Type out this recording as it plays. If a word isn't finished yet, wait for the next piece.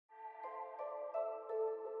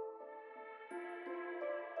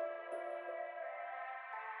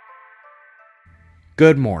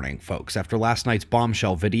Good morning, folks. After last night's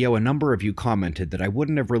bombshell video, a number of you commented that I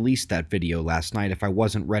wouldn't have released that video last night if I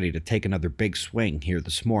wasn't ready to take another big swing here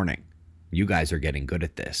this morning. You guys are getting good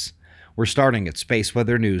at this. We're starting at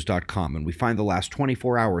spaceweathernews.com, and we find the last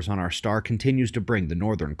 24 hours on our star continues to bring the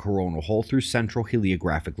northern coronal hole through central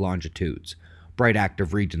heliographic longitudes. Bright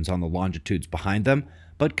active regions on the longitudes behind them,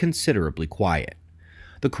 but considerably quiet.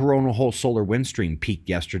 The coronal hole solar wind stream peaked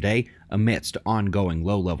yesterday amidst ongoing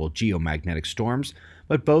low-level geomagnetic storms,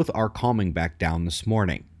 but both are calming back down this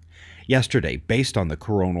morning. Yesterday, based on the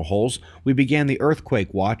coronal holes, we began the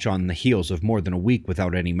earthquake watch on the heels of more than a week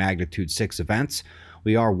without any magnitude 6 events.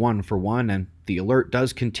 We are 1 for 1, and the alert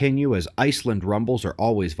does continue as Iceland rumbles are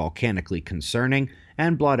always volcanically concerning,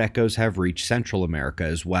 and blood echoes have reached Central America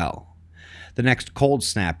as well. The next cold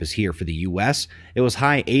snap is here for the U.S. It was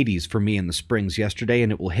high 80s for me in the Springs yesterday,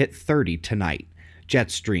 and it will hit 30 tonight.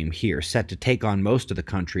 Jet stream here, set to take on most of the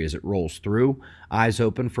country as it rolls through. Eyes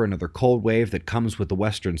open for another cold wave that comes with the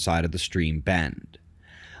western side of the stream bend.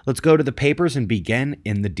 Let's go to the papers and begin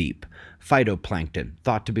in the deep. Phytoplankton,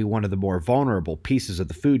 thought to be one of the more vulnerable pieces of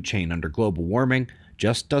the food chain under global warming,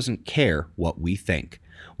 just doesn't care what we think.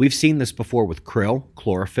 We've seen this before with krill,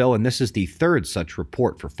 chlorophyll, and this is the third such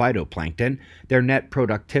report for phytoplankton. Their net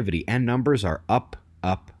productivity and numbers are up,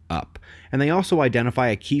 up, up. And they also identify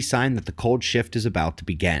a key sign that the cold shift is about to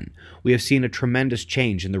begin. We have seen a tremendous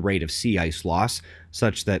change in the rate of sea ice loss,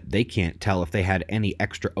 such that they can't tell if they had any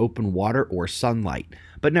extra open water or sunlight.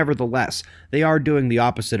 But nevertheless, they are doing the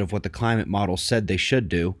opposite of what the climate model said they should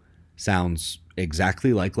do. Sounds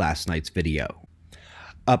exactly like last night's video.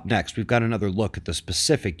 Up next, we've got another look at the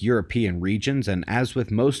specific European regions, and as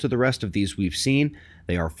with most of the rest of these we've seen,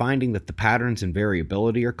 they are finding that the patterns and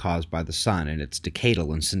variability are caused by the sun and its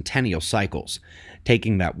decadal and centennial cycles.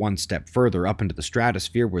 Taking that one step further up into the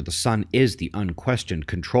stratosphere where the sun is the unquestioned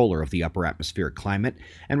controller of the upper atmospheric climate,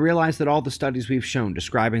 and realize that all the studies we've shown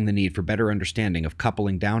describing the need for better understanding of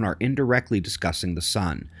coupling down are indirectly discussing the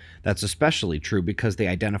sun. That's especially true because they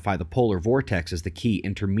identify the polar vortex as the key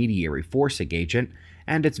intermediary forcing agent,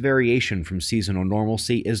 and its variation from seasonal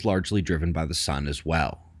normalcy is largely driven by the sun as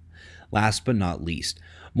well. Last but not least,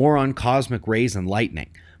 more on cosmic rays and lightning.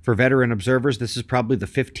 For veteran observers, this is probably the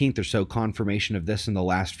 15th or so confirmation of this in the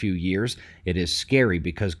last few years. It is scary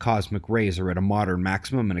because cosmic rays are at a modern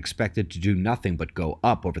maximum and expected to do nothing but go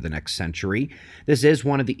up over the next century. This is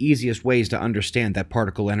one of the easiest ways to understand that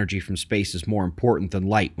particle energy from space is more important than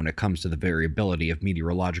light when it comes to the variability of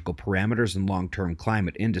meteorological parameters and long-term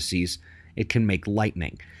climate indices. It can make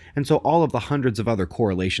lightning. And so all of the hundreds of other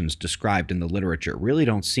correlations described in the literature really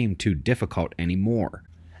don't seem too difficult anymore.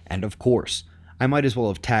 And of course, I might as well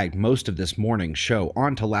have tagged most of this morning's show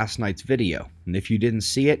onto last night's video, and if you didn't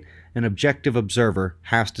see it, an objective observer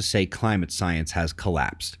has to say climate science has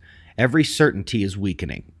collapsed. Every certainty is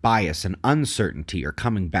weakening, bias and uncertainty are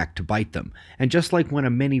coming back to bite them, and just like when a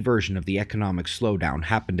mini version of the economic slowdown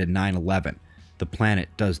happened in 9/11, the planet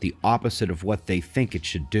does the opposite of what they think it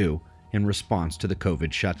should do in response to the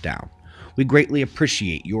COVID shutdown. We greatly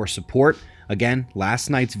appreciate your support. Again, last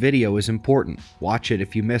night's video is important. Watch it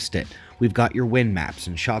if you missed it. We've got your wind maps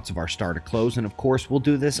and shots of our star to close, and of course we'll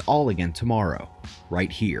do this all again tomorrow.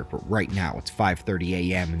 Right here, but right now it's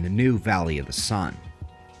 5:30 a.m. in the new Valley of the Sun.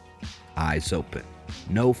 Eyes open.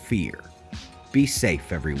 No fear. Be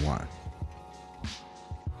safe, everyone.